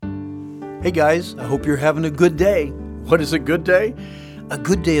Hey guys, I hope you're having a good day. What is a good day? A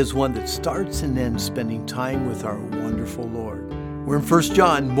good day is one that starts and ends spending time with our wonderful Lord. We're in 1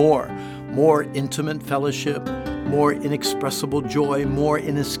 John, more intimate fellowship, more inexpressible joy, more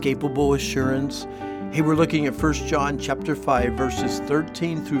inescapable assurance. Hey, we're looking at 1 John chapter 5, verses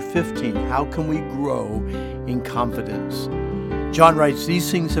 13 through 15. How can we grow in confidence? John writes,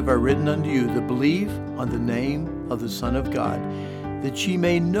 "These things have I written unto you that believe on the name of the Son of God, that ye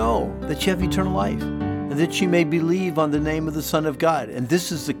may know that ye have eternal life, and that ye may believe on the name of the Son of God." And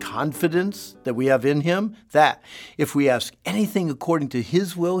this is the confidence that we have in Him, that if we ask anything according to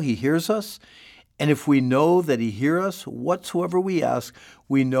His will, He hears us. And if we know that He hears us, whatsoever we ask,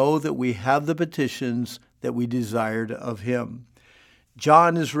 we know that we have the petitions that we desired of Him.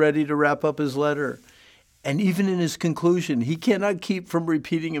 John is ready to wrap up his letter. And even in his conclusion, he cannot keep from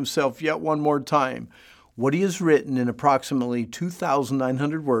repeating himself yet one more time. What he has written in approximately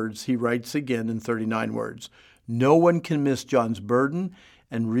 2,900 words, he writes again in 39 words. No one can miss John's burden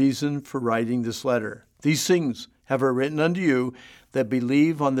and reason for writing this letter. "These things have I written unto you that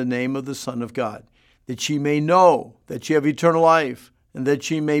believe on the name of the Son of God, that ye may know that ye have eternal life, and that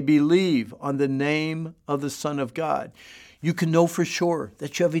ye may believe on the name of the Son of God." You can know for sure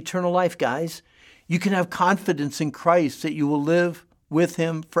that you have eternal life, guys. You can have confidence in Christ that you will live with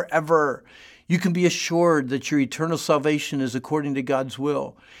Him forever. You can be assured that your eternal salvation is according to God's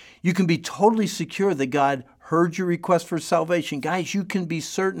will. You can be totally secure that God heard your request for salvation. Guys, you can be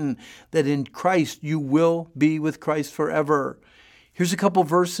certain that in Christ you will be with Christ forever. Here's a couple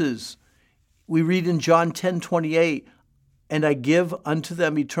verses. We read in John 10:28, "And I give unto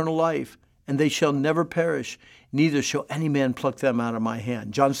them eternal life, and they shall never perish, neither shall any man pluck them out of my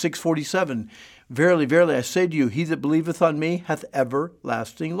hand." John 6:47, "Verily, verily, I say to you, he that believeth on me hath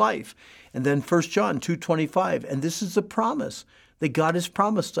everlasting life." And then 1 John 2:25, and this is a promise that God has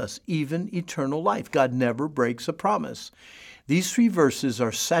promised us, even eternal life. God never breaks a promise. These three verses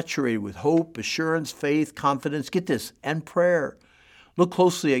are saturated with hope, assurance, faith, confidence, get this, and prayer. Look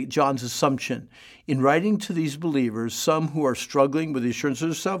closely at John's assumption. In writing to these believers, some who are struggling with the assurance of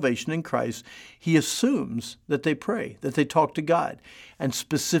their salvation in Christ, he assumes that they pray, that they talk to God, and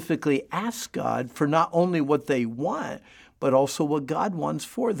specifically ask God for not only what they want, but also what God wants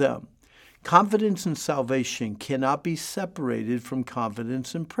for them. Confidence in salvation cannot be separated from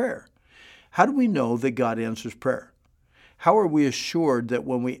confidence in prayer. How do we know that God answers prayer? How are we assured that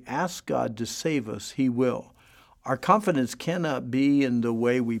when we ask God to save us, He will? Our confidence cannot be in the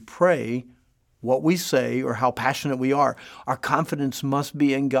way we pray, what we say, or how passionate we are. Our confidence must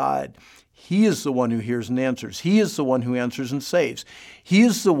be in God. He is the one who hears and answers. He is the one who answers and saves. He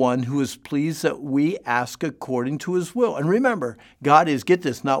is the one who is pleased that we ask according to His will. And remember, God is, get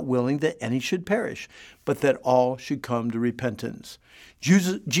this, not willing that any should perish, but that all should come to repentance.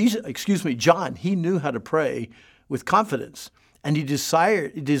 John, he knew how to pray with confidence. And he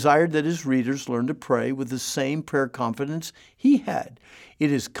desired that his readers learn to pray with the same prayer confidence he had.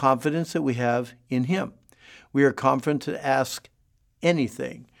 It is confidence that we have in Him. We are confident to ask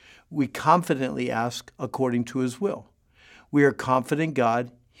anything. We confidently ask according to His will. We are confident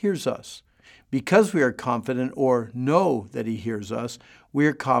God hears us. Because we are confident or know that He hears us, we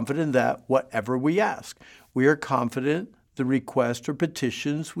are confident that whatever we ask, we are confident the request or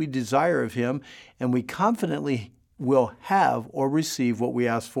petitions we desire of Him, and we confidently will have or receive what we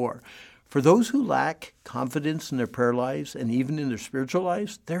ask for. For those who lack confidence in their prayer lives and even in their spiritual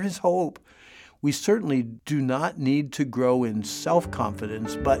lives, there is hope. We certainly do not need to grow in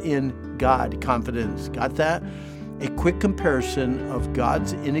self-confidence, but in God confidence. Got that? A quick comparison of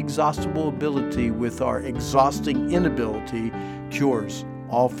God's inexhaustible ability with our exhausting inability cures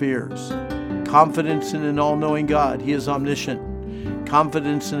all fears. Confidence in an all-knowing God, He is omniscient.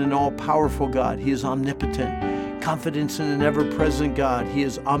 Confidence in an all-powerful God, He is omnipotent. Confidence in an ever-present God, He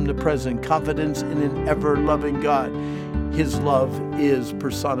is omnipresent. Confidence in an ever-loving God, His love is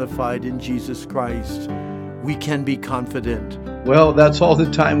personified in Jesus Christ. We can be confident. Well, that's all the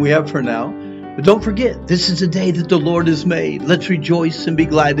time we have for now. But don't forget, this is a day that the Lord has made. Let's rejoice and be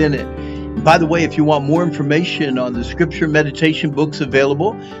glad in it. By the way, if you want more information on the scripture meditation books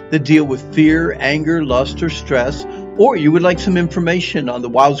available that deal with fear, anger, lust, or stress, or you would like some information on the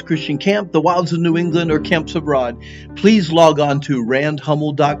Wilds Christian Camp, the Wilds of New England, or camps abroad, please log on to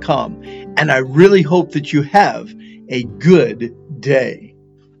randhummel.com. And I really hope that you have a good day.